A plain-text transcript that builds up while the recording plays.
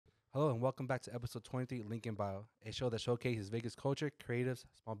Hello and welcome back to episode 23, Link in Bio, a show that showcases Vegas culture, creatives,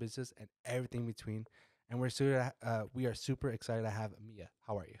 small business, and everything between. And we are super excited to have Mia.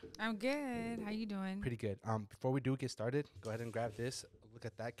 How are you? I'm good. How you doing? Pretty good. Before we do get started, go ahead and grab this. Look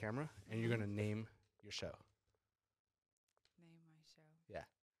at that camera, and you're gonna name your show. Name my show. Yeah,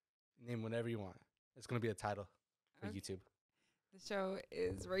 name whatever you want. It's gonna be a title for Okay. YouTube. The show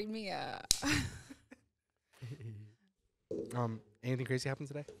is Rate Me Up. Anything crazy happened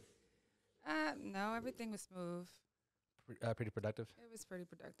today? No, everything was smooth. Pretty productive. It was pretty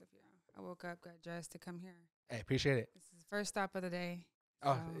productive, yeah. I woke up, got dressed to come here. Hey, appreciate it. This is the first stop of the day.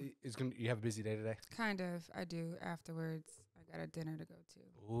 Oh, so it's gonna. You have a busy day today. kind of. I do afterwards. I got a dinner to go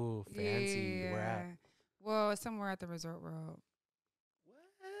to. Ooh, fancy. Where at? Well, somewhere at the Resort World.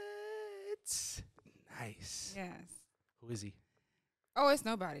 What? Nice. Yes. Who is he? Oh, it's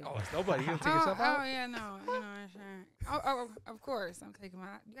nobody. Oh, it's nobody. You gonna take yourself out? Oh, yeah, no. Sure. Oh, of course. I'm taking my.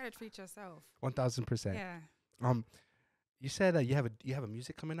 You got to treat yourself. 1000%. Yeah. You said you have a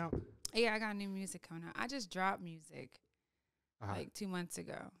music coming out. Yeah, I got new music coming out. I just dropped music Uh-huh. like 2 months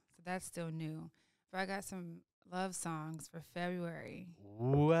ago, so that's still new. But I got some love songs for February.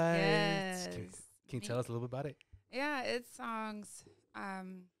 What? Yes. Can you tell us a little bit about it? Yeah, it's songs.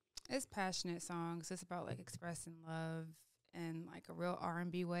 It's passionate songs. It's about like expressing love in like a real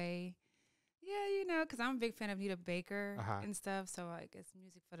R&B way. Yeah, because I'm a big fan of Nita Baker and stuff. So like it's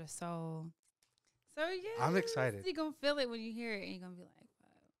music for the soul. So yeah, I'm excited. You're gonna feel it when you hear it, and you're gonna be like, wow.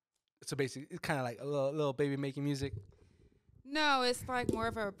 So basically, it's kind of like a little baby making music. No, it's like more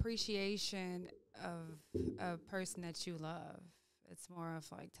of an appreciation of a person that you love. It's more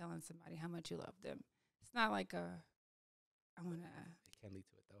of like telling somebody how much you love them. It's not like I want to. It can lead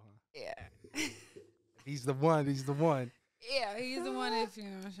to it though, huh? Yeah. He's the one. He's the one. Yeah, he's the one. If you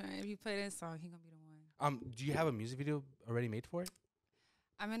know what I'm saying. If you play this song, he's gonna be the one. Do you have a music video already made for it?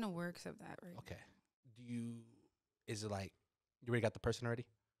 I'm in the works of that right Okay. Is it like you already got the person already?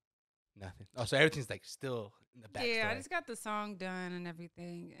 Nothing. Oh, so everything's like still in the back. Yeah, I just got the song done and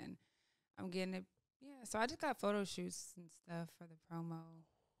everything, and I'm getting it. Yeah, so I just got photo shoots and stuff for the promo.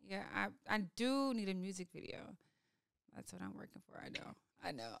 Yeah, I do need a music video. That's what I'm working for. I know.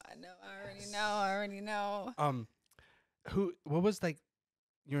 I already know. What was like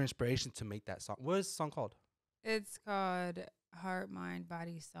your inspiration to make that song? What is the song called? It's called Heart, Mind,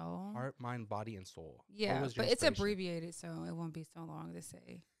 Body, Soul. Heart, Mind, Body, and Soul. Yeah, but it's abbreviated, so it won't be so long to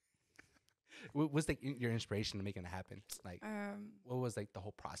say. What was like your inspiration to making it happen? Like, what was like the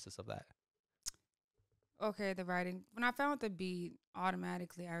whole process of that? Okay, the writing. When I found the beat,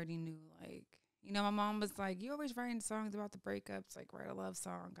 automatically I already knew. Like, my mom was like, "You always writing songs about the breakups. Like, write a love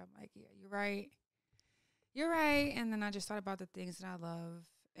song." I'm like, "Yeah, you're right. You're right." And then I just thought about the things that I love,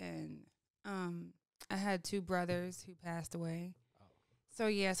 and I had 2 brothers who passed away. Oh. So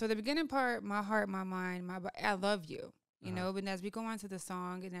yeah, so the beginning part, my heart, my mind, I love you. You know, but as we go on to the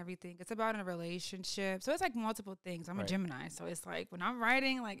song and everything, it's about a relationship. So it's like multiple things. I'm a Gemini, so it's like when I'm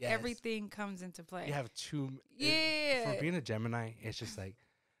writing, like everything comes into play. You have 2. Yeah. For being a Gemini, it's just like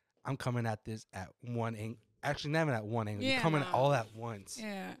I'm coming at this at one angle. Actually, not even at one angle. You're coming all at once.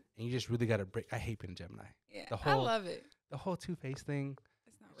 Yeah. And you just really got to break. I hate being a Gemini. Yeah. I love it. The whole two-face thing.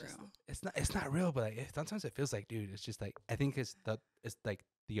 It's not real. It's not real, but like, sometimes it feels like, dude, it's just like, I think it's like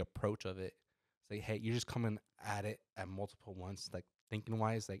the approach of it. It's like, hey, you're just coming at it at multiple ones, like thinking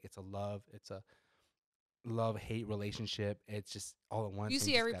wise, like it's a love-hate relationship. It's just all at once. You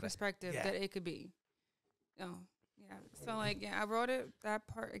see every perspective that it could be. Oh, yeah. So like, I wrote that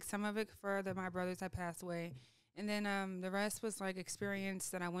part, like, some of it for my brothers that passed away. And then the rest was like experience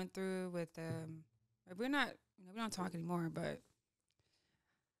that I went through with we don't talk anymore, but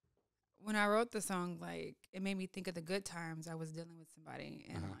when I wrote the song, like, it made me think of the good times I was dealing with somebody,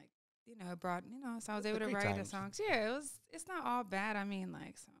 and like, it brought, so I was able to write the songs. Yeah, it's not all bad. I mean,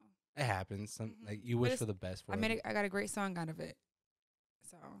 like, so it happens. Like, you wish for the best for it. I got a great song out of it.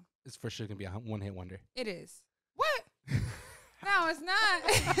 So it's for sure gonna be a one-hit wonder. It is. What? No, it's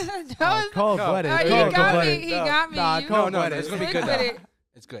not. Cold blooded. He got me. No, it's gonna be good though.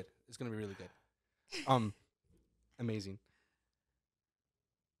 It's good. It's gonna be really good. Amazing.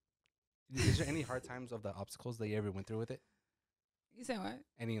 Is there any hard times of the obstacles that you ever went through with it? You said what?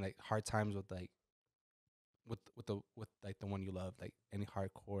 Any like hard times with like with the one you love, like any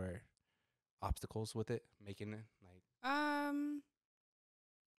hardcore obstacles with it, making it like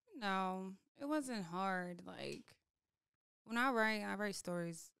no, it wasn't hard. Like, when I write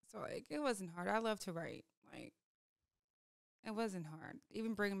stories, so like it wasn't hard. I love to write. Like, it wasn't hard.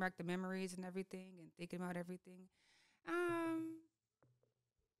 Even bringing back the memories and everything and thinking about everything.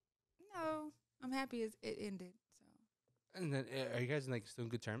 No, I'm happy it ended. So And then are you guys like still in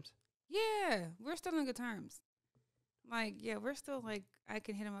good terms? Yeah, we're still in good terms. Like, yeah, we're still like I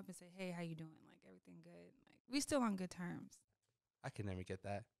can hit him up and say, "Hey, how you doing? Like, everything good?" Like, we still on good terms. I can never get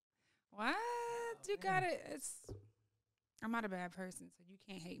that. What? Oh, You man. got it. It's I'm not a bad person, so you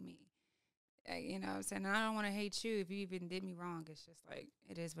can't hate me. You know what I'm saying? And I don't want to hate you if you even did me wrong. It's just like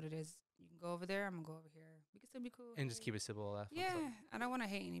it is what it is. You can go over there. I'm gonna go over here. We can still be cool. And just keep it simple. Yeah, I don't want to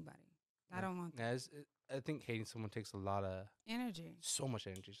hate anybody. I don't want that. Yeah, I think hating someone takes a lot of Energy. so much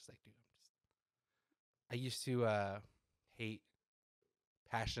energy. It's just like, dude, I used to hate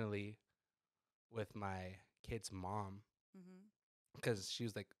passionately with my kid's mom Mhm. because she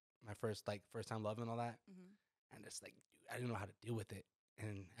was like my first time love and all that, Mhm. and it's like, dude, I didn't know how to deal with it,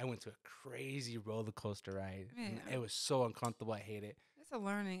 and I went to a crazy roller coaster ride, and Yeah. it was so uncomfortable. I hate it. It's a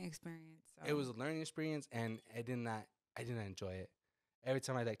learning experience. So. It was a learning experience, and I didn't enjoy it. Every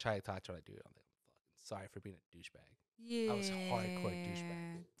time I like try to talk to her, like, dude, I'm like, I'm fucking sorry for being a douchebag. I was hardcore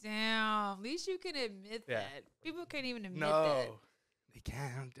douchebag. Yeah. Damn. At least you can admit Yeah. that. People can't even admit that. No, they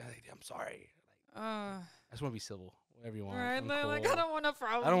can't. I'm sorry. Like, Uh, I just want to be civil. Whatever you want. right. I'm Like cool. I don't want no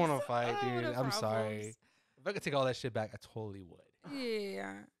problems. I don't want to fight, I don't want dude. no I'm sorry. problems. If I could take all that shit back, I totally would.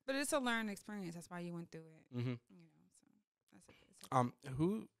 Yeah, but it's a learning experience. That's why you went through it. Mm-hmm. You know, so that's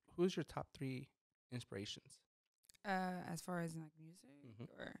okay. Who's your top 3 inspirations? As far as like music Mhm.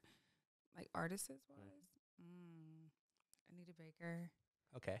 or like artists wise, Anita Baker.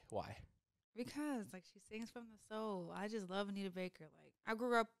 Okay, why? Because like she sings from the soul. I just love Anita Baker. Like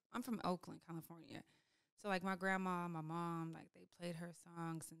I'm from Oakland, California. So like my grandma, my mom, like they played her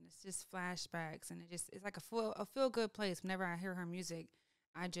songs and it's just flashbacks and it's like a feel good place. Whenever I hear her music,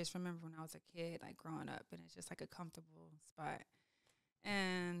 I just remember when I was a kid, like growing up, and it's just like a comfortable spot.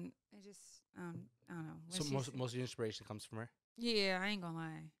 And it just I don't know. So most of your inspiration comes from her. Yeah, I ain't gonna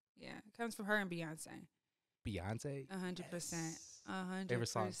lie. Yeah, it comes from her and Beyonce. Beyonce. 100%. Yes. Favorite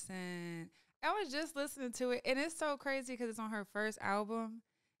song? 100%. I was just listening to it, and it's so crazy because it's on her first album,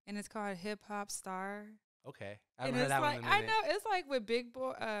 and it's called Hip Hop Star. Okay, I And haven't heard it's that like one in a I minute. know it's like with Big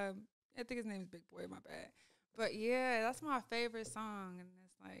Boy. I think his name is Big Boy. My bad. But yeah, that's my favorite song, and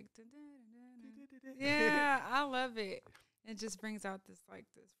it's like, yeah, I love it. It just brings out this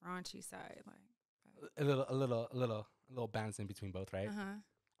raunchy side, like a little balance in between both, right?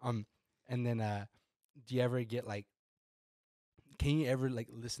 uh-huh. And then do you ever get like? Can you ever like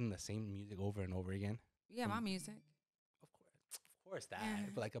listen to the same music over and over again? Yeah, my music. Of course, that. Yeah.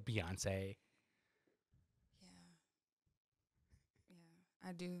 But like a Beyonce. Yeah,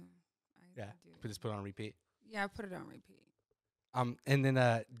 I do. Yeah, I do. just put it on repeat. Yeah, I put it on repeat. And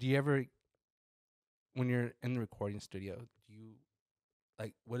then do you ever, when you're in the recording studio, do you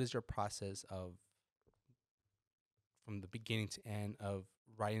like what is your process of from the beginning to end of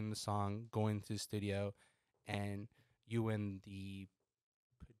writing the song, going to the studio, and you and the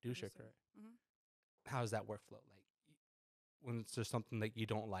producer, correct? Mm-hmm. How does that workflow like? When there's something that you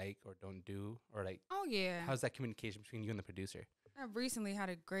don't like or don't do, or like, Oh yeah. how's that communication between you and the producer? I've recently had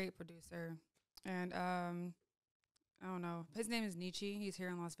a great producer, and I don't know. His name is Nietzsche. He's here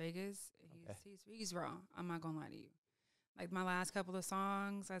in Las Vegas. Okay. He's raw. I'm not gonna lie to you. Like my last couple of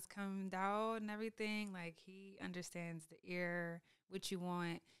songs that's come out and everything, like he understands the ear, what you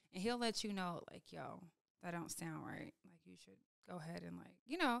want, and he'll let you know, like, yo, that don't sound right. Like you should go ahead and like,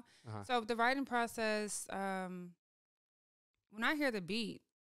 you know. Uh-huh. So the writing process, when I hear the beat,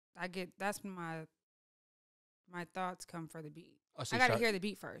 that's when my thoughts come for the beat. Oh, so I gotta hear the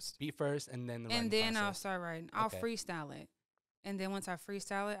beat first. Beat first, and then the And then I'll process. start writing. I'll Okay. freestyle it. And then once I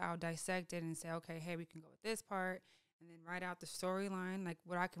freestyle it, I'll dissect it and say, okay, hey, we can go with this part. And then write out the storyline, like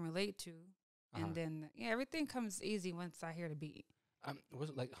what I can relate to. Uh-huh. And then, yeah, everything comes easy once I hear the beat. Was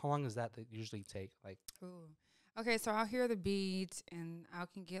it like how long does that usually take? Like, Ooh. Okay, so I'll hear the beat and I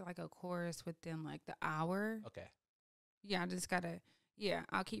can get like a chorus within like the hour. okay, Yeah, I just gotta,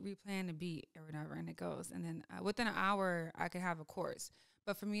 I'll keep replaying the beat or whatever, and it goes. And then within an hour, I can have a chorus.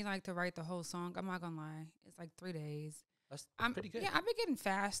 But for me, like to write the whole song, I'm not gonna lie, it's like 3 days. that's pretty good. Yeah, I've been getting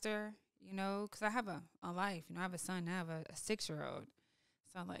faster, you know, because I have a life. You know, I have a son now, I have a 6-year-old.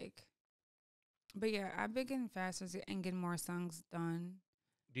 So, like, but yeah, I've been getting faster and getting more songs done.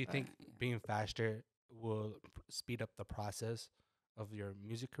 Do you think yeah. being faster will speed up the process of your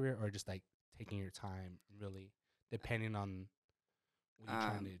music career, or just like taking your time, really depending on what you're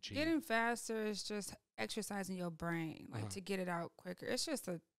trying to achieve? Getting faster is just exercising your brain, like to get it out quicker. It's just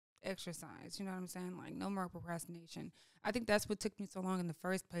a exercise, you know what I'm saying? Like no more procrastination. I think that's what took me so long in the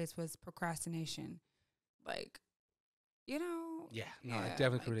first place was procrastination. Like, you know. Yeah, no, I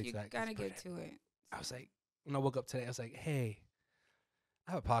definitely could relate to that. You gotta get to it. I was like, when I woke up today, I was like, hey,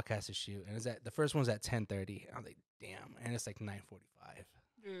 I have a podcast to shoot, and the first one's at 10:30. I'm like, damn, and it's like 9:45.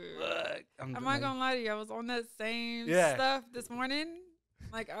 Dude. Look, I'm not like, gonna lie to you. I was on that same Yeah. stuff this morning.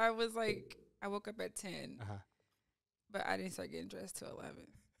 Like I was like, I woke up at 10, uh-huh. but I didn't start getting dressed till 11.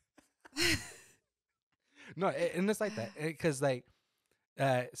 No, and it's like that because like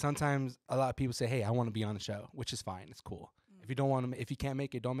sometimes a lot of people say, "Hey, I want to be on the show," which is fine. It's cool. If you don't want to, if you can't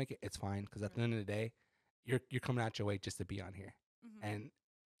make it, don't make it. It's fine because at the end of the day, you're coming out your way just to be on here. And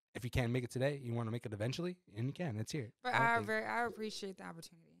if you can't make it today, you want to make it eventually, and you can. It's here. But I don't think- I appreciate the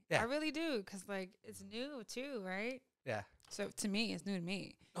opportunity. Yeah. I really do, because like it's new too, right? Yeah. So to me, it's new to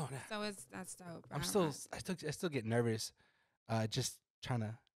me. Oh, no. So that's dope. I still get nervous, just trying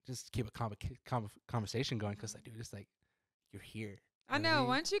to just keep a conversation going because like, dude, it's like you're here. I You know what know. mean?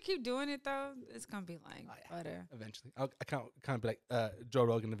 Once you keep doing it though, it's gonna be like Oh, yeah. butter, Eventually, I kind of be like Joe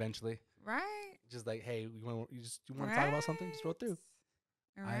Rogan. Eventually, right? just like, hey, you want to talk about something? Just roll through.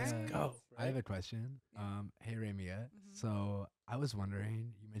 Right. Go. I have a question. Yeah. Hey, Ramia. Mhm. So I was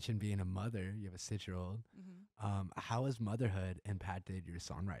wondering, you mentioned being a mother. You have a 6-year-old. Mm-hmm. How has motherhood impacted your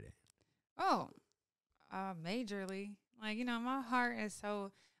songwriting? Oh, majorly. Like, my heart is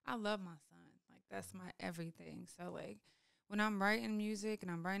so, I love my son. Like, that's my everything. So, like, when I'm writing music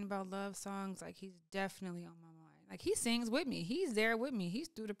and I'm writing about love songs, like, he's definitely on my mind. Like, he sings with me. He's there with me. He's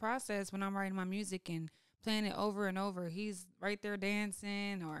through the process when I'm writing my music and playing it over and over. He's right there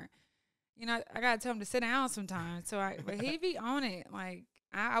dancing, or, I got to tell him to sit down sometimes. But he be on it. Like,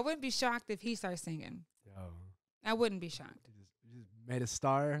 I wouldn't be shocked if he starts singing. Yo, I wouldn't be shocked. you just made a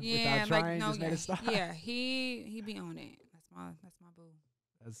star Yeah, without trying. like no, just made yeah, a star. yeah. He be on it. That's my boo.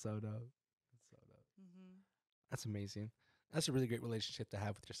 That's so dope. That's so dope. Mm-hmm. That's amazing. That's a really great relationship to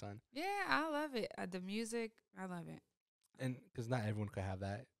have with your son, Yeah, I love it. The music, I love it. and because not everyone could have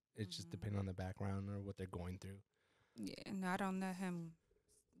that. It's just Mhm. depending on the background or what they're going through. Yeah, no, I don't let him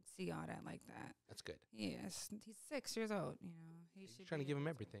see all that like that. That's good. Yes, he's 6 years old. He You're should trying to be give him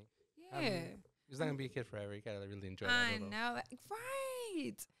able everything. Yeah, He's not gonna be a kid forever. You gotta really enjoy that. I little- know. Like,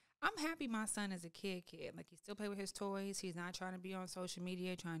 right. I'm happy my son is a kid. Like, he still play with his toys. He's not trying to be on social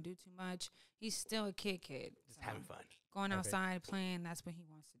media, trying to do too much. He's still a kid. Just So, having fun. going Perfect. outside playing, that's what he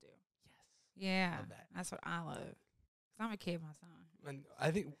wants to do. Yes. Yeah, Love that. that's what I love. 'Cause I'm a kid myself. And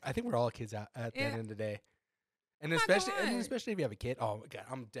I think we're all kids out at the Yeah. end of the day. And I'm not gonna especially lie. especially if you have a kid. Oh my god,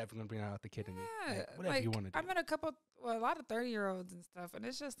 I'm definitely gonna bring out the kid in me. Yeah, Like, whatever you want to do. I met a lot of 30-year-olds and stuff, and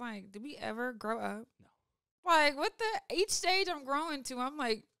it's just like, did we ever grow up? No. Like, each stage I'm growing to, I'm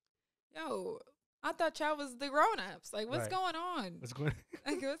like, yo, I thought y'all was the grown-ups. Like, what's Right. going on? What's going?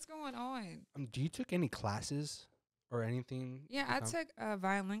 Like, what's going on? Do you took any classes or anything? Yeah, to I com- took a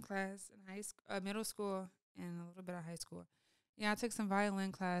violin class in middle school, and a little bit of high school. Yeah, I took some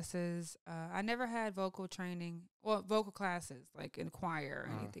violin classes. I never had vocal training, vocal classes, like in choir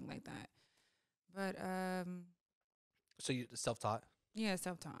or anything like that. But, So you self-taught yeah,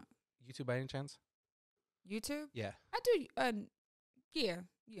 self-taught. YouTube by any chance? YouTube? Yeah. I do. Yeah.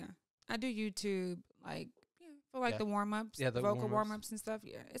 I do YouTube, like, for like Yeah. the warm ups, Yeah, the vocal warm-ups. warm ups and stuff.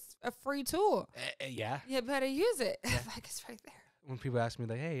 Yeah, it's a free tool. Yeah. You better use it. Yeah. Like, it's right there. When people ask me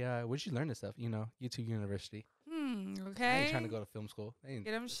like, "Hey, where'd you learn this stuff?" YouTube University. I Okay. ain't trying to go to film school. Get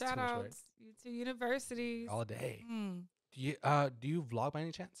them it's too shout much work. outs. YouTube universities. All day. Hmm. Do you vlog by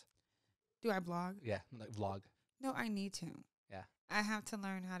any chance? Do I blog? Yeah, like vlog. No, I need to. Yeah. I have to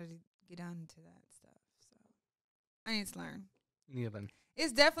learn how to get into that stuff. So I need to learn. Neither.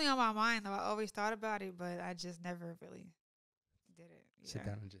 It's definitely on my mind, though. I always thought about it, but I just never really did it. Sit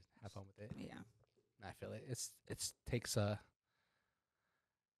down and just have fun with it. Yeah. I feel it. It's takes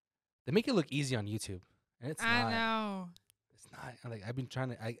they make it look easy on YouTube, and it's I not. know. It's not. Like I've been trying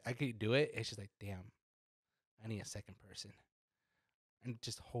to. I could do it. It's just like, damn, I need a second person, and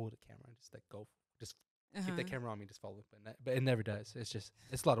just hold the camera and just like go, just keep the Uh-huh. camera on me, just follow. But it never does. It's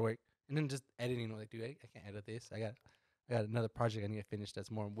a lot of work, and then just editing. Like, dude, I can't edit this. I got another project I need to finish. That's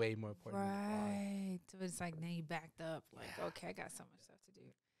way more important. than the vlog. Right. So it's like now you backed up. Like, Yeah. okay, I got so much stuff to do.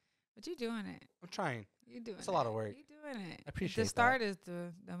 But you're doing it. I'm trying. You're doing It's a lot of work. You're doing it. I appreciate the start is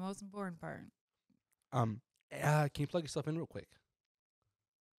the most important part. Can you plug yourself in real quick?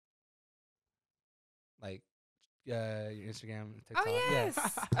 Like, your Instagram, and TikTok. Oh, yes. Yeah.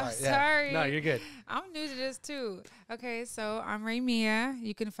 I'm Alright, yeah. sorry. No, you're good. I'm new to this too. Okay, so I'm Raymia.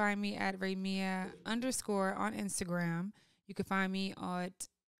 You can find me at Raymia __ on Instagram. You can find me on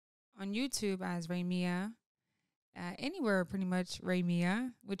YouTube as Raymia. Anywhere pretty much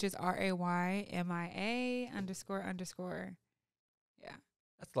Raymia, which is RAYMIA __. Yeah.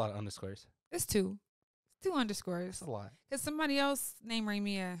 That's a lot of underscores. It's two. It's two underscores. That's a lot. Because somebody else named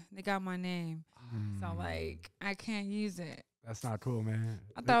Raymia, they got my name. So, Mm. like, I can't use it. That's not cool, man.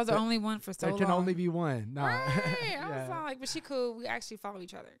 I thought I was the only one for so There long. can only be one. Nah. Right. I was like, but she cool. We actually follow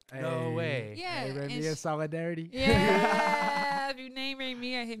each other. No way. Yeah. Hey, and Ramia, solidarity. yeah. If you name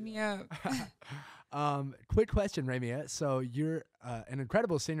Ramia, hit me up. Quick question, Ramia. So you're an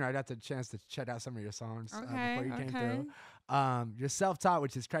incredible singer. I got the chance to check out some of your songs before you came through. You're self-taught,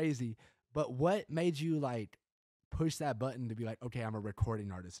 which is crazy. But what made you like push that button to be like, okay, I'm a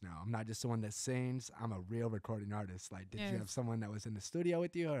recording artist now. I'm not just someone that sings. I'm a real recording artist. Like, did you have someone that was in the studio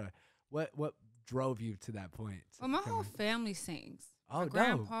with you, or what drove you to that point? Well, my whole family sings. Oh, my dope.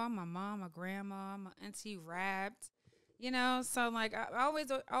 grandpa, my mom, my grandma, my auntie rapped. You know, so like I always,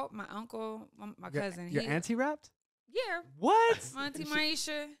 my uncle, my cousin. Your auntie rapped? Yeah. What? My auntie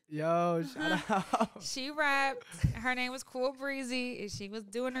Maisha. Yo, shout out. She rapped. Her name was Cool Breezy, and she was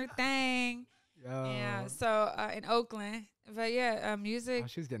doing her thing. Yo. Yeah. So in Oakland, but yeah, music. Oh,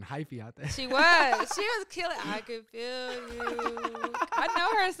 she was getting hypey out there. She was killing. I could feel you. I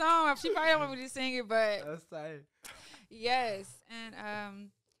know her song. She probably don't want me to sing it, but That's tight. yes. And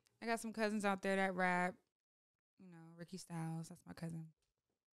I got some cousins out there that rap. You know, Ricky Styles. That's my cousin.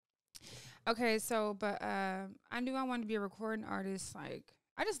 Okay, so but I knew I wanted to be a recording artist. Like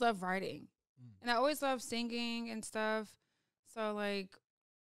I just love writing, and I always loved singing and stuff. So like,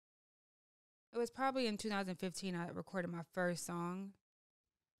 it was probably in 2015 I recorded my first song.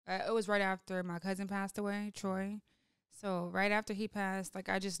 It was right after my cousin passed away, Troy. So right after he passed, like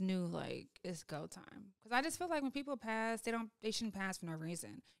I just knew like it's go time. Cause I just feel like when people pass, they shouldn't pass for no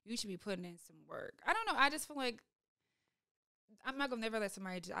reason. You should be putting in some work. I don't know. I just feel like I'm not gonna never let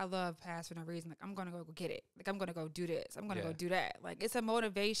somebody I love pass for no reason. Like I'm gonna go get it. Like I'm gonna go do this. I'm gonna go do that. Like it's a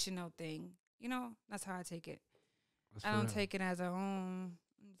motivational thing. You know, that's how I take it. I don't take it as a I'm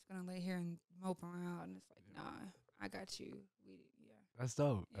just gonna lay here and mope around. And it's like, nah, I got you. That's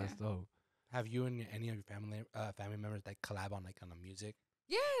dope. Yeah. That's dope. Have you and any of your family members like collab on the music?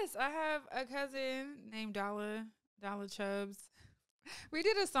 Yes, I have a cousin named Dollar Chubbs. We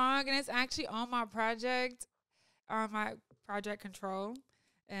did a song and it's actually on my project, on my Project Control,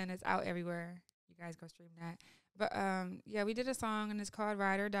 and it's out everywhere. You guys go stream that. But yeah, we did a song and it's called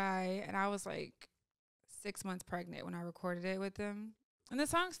Ride or Die, and I was like 6 months pregnant when I recorded it with them. And the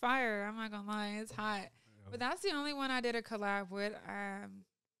song's fire. I'm not gonna lie, it's hot. But that's the only one I did a collab with.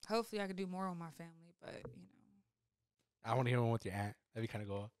 Hopefully I could do more with my family, but you know. I want to hear one with your aunt. That'd be kind of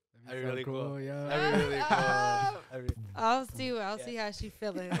cool. That'd be really cool. Yeah. That'd be really cool. I'll see how she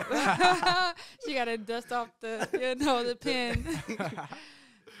feeling. She got to dust off the the pen.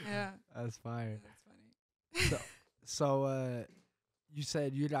 Yeah. That's fire. That's funny. So you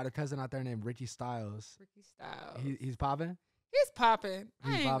said you got a cousin out there named Ricky Styles. Ricky Styles. He's popping? He's popping.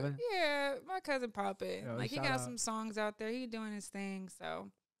 He's popping? Yeah, my cousin popping. Yo, like he shout got out. some songs out there. He doing his thing. So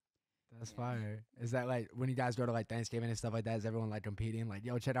That's fire. Is that like when you guys go to like Thanksgiving and stuff like that? Is everyone like competing? Like,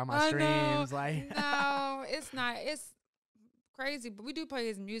 yo, check out my streams. Like, no, it's not. It's crazy, but we do play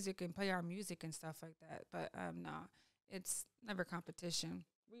his music and play our music and stuff like that. But no, it's never competition.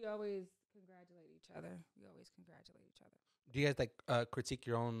 We always congratulate each other. Do you guys like critique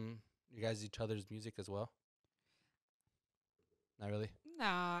each other's music as well? Not really.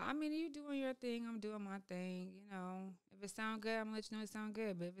 Nah, I mean, you doing your thing, I'm doing my thing. You know, if it sound good, I'm gonna let you know it sound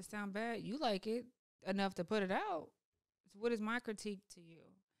good. But if it sound bad, you like it enough to put it out. So what is my critique to you?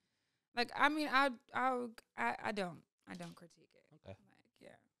 Like, I mean, I don't critique it. Okay. Like, yeah.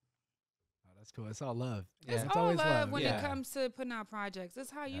 oh, that's cool. It's all love. It's it's all always love when Yeah. it comes to putting out projects.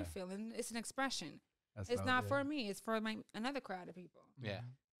 It's how you Yeah. feel, and it's an expression. That's It's dope, not yeah. for me. It's for another crowd of people. Yeah.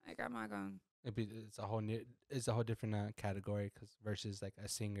 Like, I'm not gonna. It's a whole different category versus like a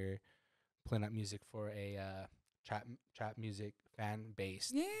singer playing out music for a trap music fan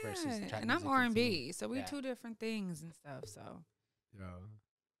base. Yeah, versus trap and I'm music R&B, so we Yeah. two different things and stuff. So, Yo.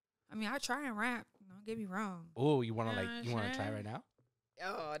 I mean, I try and rap. Don't get me wrong. Oh, you wanna try right now?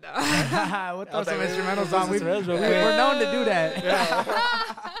 Oh no. We'll throw some instrumentals on. Some instrumentals, We're known to do that.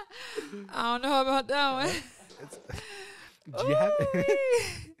 I don't know about that one. Do you have Ooh-wee.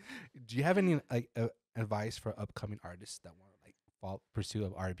 Do you have any like advice for upcoming artists that want to like pursue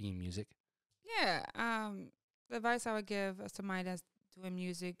of R&B music? Yeah. The advice I would give somebody that's doing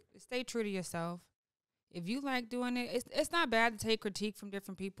music: stay true to yourself. If you like doing it, it's not bad to take critique from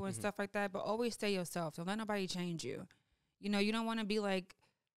different people and stuff like that, but always stay yourself. Don't let nobody change you. You know, you don't want to be like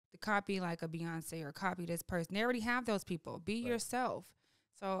the copy like a Beyonce or copy this person. They already have those people. Be yourself.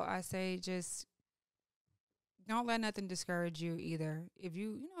 So I say just don't let nothing discourage you either. If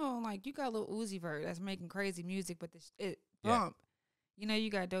you know, like you got a little Uzi Vert that's making crazy music, but it bump. You know, you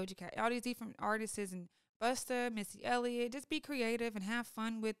got Doja Cat, all these different artists and Busta, Missy Elliott. Just be creative and have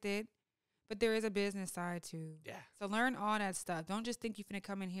fun with it. but there is a business side too. Yeah. So learn all that stuff. Don't just think you're gonna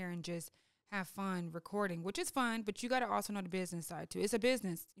come in here and just have fun recording, which is fun, but you got to also know the business side too. It's a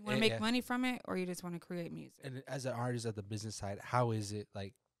business. You want to make money from it, or you just want to create music. And as an artist at the business side, how is it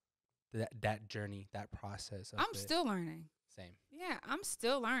like that journey, that process? I'm still learning. Same. Yeah, I'm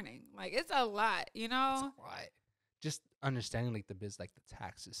still learning. Like, it's a lot, you know? It's a lot. Just understanding like the biz, like the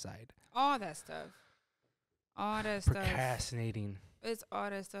taxes side. All that stuff. Procrastinating. It's all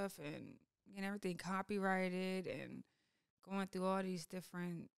that stuff and getting everything copyrighted and going through all these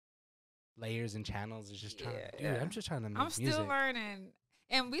different layers and channels. Is just trying to, yeah. I'm just trying to make I'm still music. learning.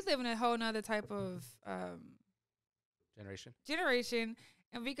 And we live in a whole nother type of generation.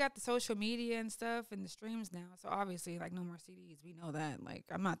 And we got the social media and stuff and the streams now. So obviously, like, no more CDs. We know that. Like,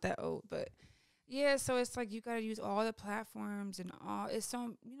 I'm not that old, but yeah. So it's like you got to use all the platforms and all. It's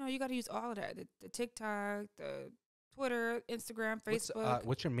so, you know, you got to use all of that. The TikTok, the Twitter, Instagram, Facebook.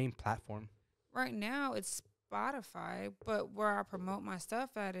 What's your main platform? Right now, it's Spotify. But where I promote my stuff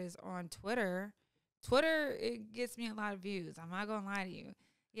at is on Twitter. Twitter, it gets me a lot of views. I'm not going to lie to you.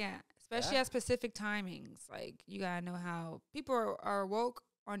 Yeah. Especially at specific timings. Like, you got to know how people are woke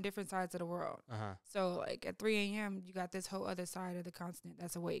on different sides of the world. So, like, at 3 a.m., you got this whole other side of the continent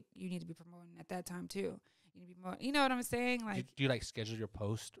that's awake. You need to be promoting at that time, too. You need to be promoting. You know what I'm saying? Like, do you like, schedule your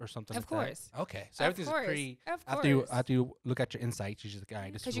post or something of like course. that? Okay. So everything's pre. Of after you look at your insights, you just like, all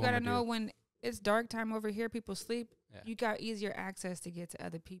right, this is because you got to know when it's dark time over here, people sleep. Yeah. You got easier access to get to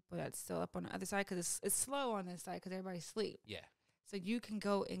other people that's still up on the other side because it's slow on this side because everybody sleep. Yeah. So you can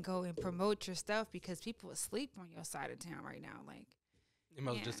go and promote your stuff because people asleep on your side of town right now. Like, you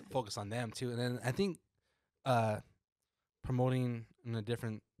might just focus on them too. And then I think promoting in a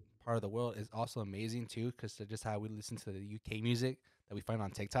different part of the world is also amazing too, because just how we listen to the UK music that we find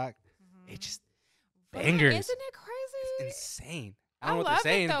on TikTok, it's just bangers. Isn't it crazy? It's insane. I don't know what love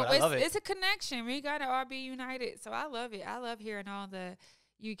they're saying, it, though. but I love it. It's a connection. We gotta all be united. So I love it. I love hearing all the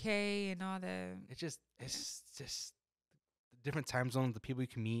UK and all the. It's just different time zones, the people you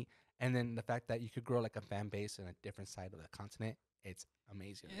can meet, and then the fact that you could grow like a fan base in a different side of the continent. It's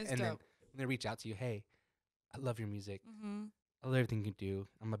amazing. It's and dope. then when they reach out to you, hey, I love your music. I love everything you do.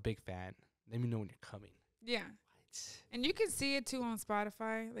 I'm a big fan. Let me know when you're coming. Yeah. What? And you can see it too on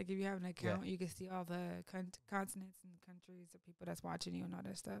Spotify. Like, if you have an account, you can see all the continents and countries of people that's watching you and all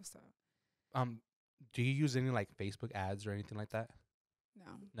that stuff. So, do you use any like Facebook ads or anything like that?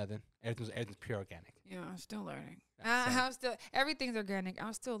 No. Nothing. Everything's pure organic. Yeah, I'm still learning. Yeah, Everything's organic.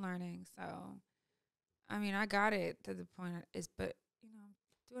 I'm still learning. So, I mean, I got it to the point but you know,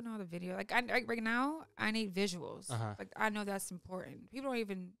 doing all the video. Like, right now, I need visuals. Like, I know that's important. People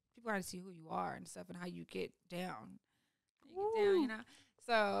got to see who you are and stuff and how you get down. You know.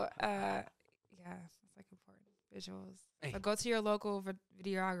 So, yeah, it's like important visuals. Hey. So go to your local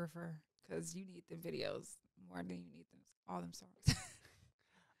videographer because you need the videos more than you need all them songs.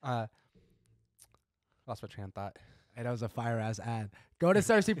 Lost my train of thought. Hey, that was a fire ass ad. Go to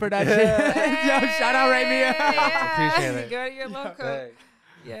Searcy Production. Yo, shout out Ramia. Appreciate it. Go to your local.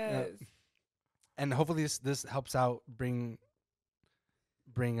 Yes. And hopefully this helps out bring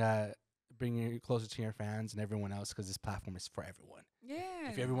you closer to your fans and everyone else, because this platform is for everyone. Yeah.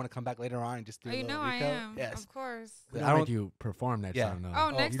 If you ever want to come back later on and just do a little I recap, am. yes, Of course. I don't make you perform next time though.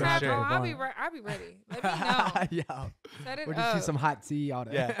 Oh, next time, sure. I'll be ready. Let me know. Yeah. Set it We'll up. just see some hot tea, all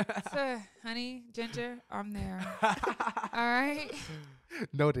that. Yeah. So, honey, ginger, I'm there. All right.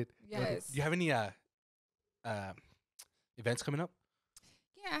 Noted. Yes. Do you have any events coming up?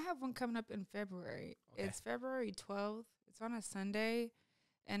 Yeah, I have one coming up in February. Okay. It's February 12th. It's on a Sunday,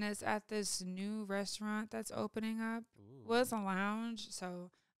 and it's at this new restaurant that's opening up. Ooh. Well, it's a lounge,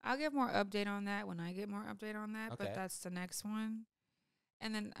 so I'll get more update on that when I get more update on that. Okay. But that's the next one,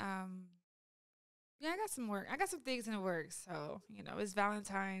 and then yeah, I got some work. I got some things in the works. So, you know, it's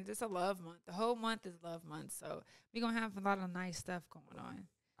Valentine's. It's a love month. The whole month is love month. So we're gonna have a lot of nice stuff going on.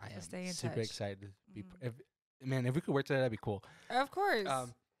 I am stay in super touch. excited. If we could work together, that'd be cool. Of course.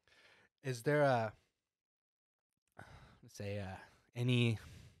 Is there any?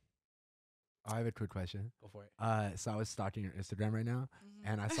 I have a quick question. Go for it. So I was stalking your Instagram right now,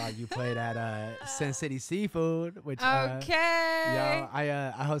 and I saw you played at Sin City Seafood, which I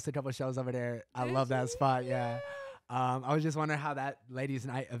host a couple shows over there. I love that spot. Yeah. I was just wondering how that ladies'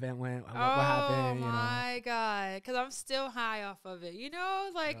 night event went. What happened? Oh my God! Because I'm still high off of it. You know,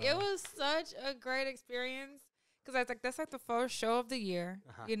 like it was such a great experience. Because that's like the first show of the year.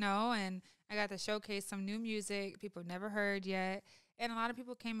 You know, and I got to showcase some new music people never heard yet. And a lot of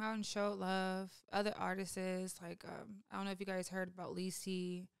people came out and showed love. Other artists, like, I don't know if you guys heard about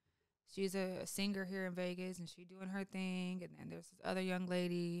Lacey. She's a singer here in Vegas, and she doing her thing. And then there's this other young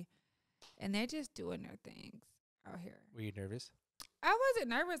lady. and they're just doing their things out here. Were you nervous? I wasn't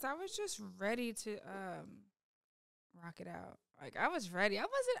nervous. I was just ready to rock it out. Like I was ready. I'm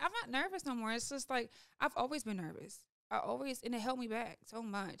not nervous no more. It's just like I've always been nervous. And it held me back so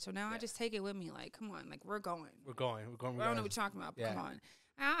much. So now I just take it with me. Like, come on, like we're going. We're going. I don't know what you're talking about. But come on.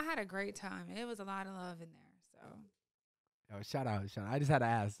 I had a great time. It was a lot of love in there. So. Yo, shout out. I just had to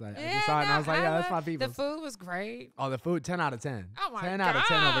ask. Like, I just saw it and I was like, yeah, that's my people. The food was great. Oh, the food, 10 out of 10. Oh, my 10 God. out of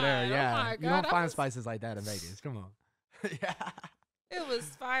 10 over there. Oh, Yeah. my You God. don't find spices like that in Vegas. Come on. Yeah. It was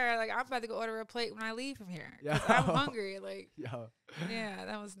fire. Like, I'm about to go order a plate when I leave from here. Yo. I'm hungry. Like, Yo. Yeah,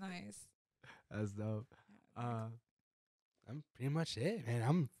 that was nice. That's dope. I'm pretty much it,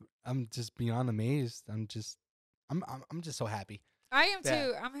 man. I'm just beyond amazed. I'm just so happy. I am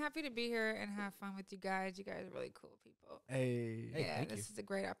too. I'm happy to be here and have fun with you guys. You guys are really cool people. Hey. Yeah, this is a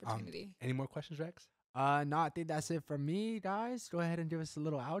great opportunity. Any more questions, Rex? No, I think that's it for me, guys. Go ahead and give us a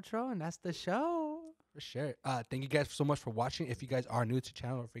little outro, and that's the show. For sure. Thank you guys so much for watching. If you guys are new to the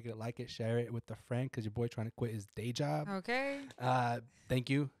channel, don't forget to like it, share it with a friend, because your boy trying to quit his day job. Okay. Thank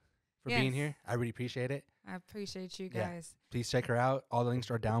you for being here. I really appreciate it. I appreciate you guys. Please check her out. All the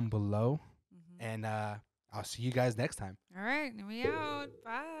links are down below. And I'll see you guys next time. All right. We out.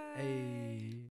 Bye. Hey.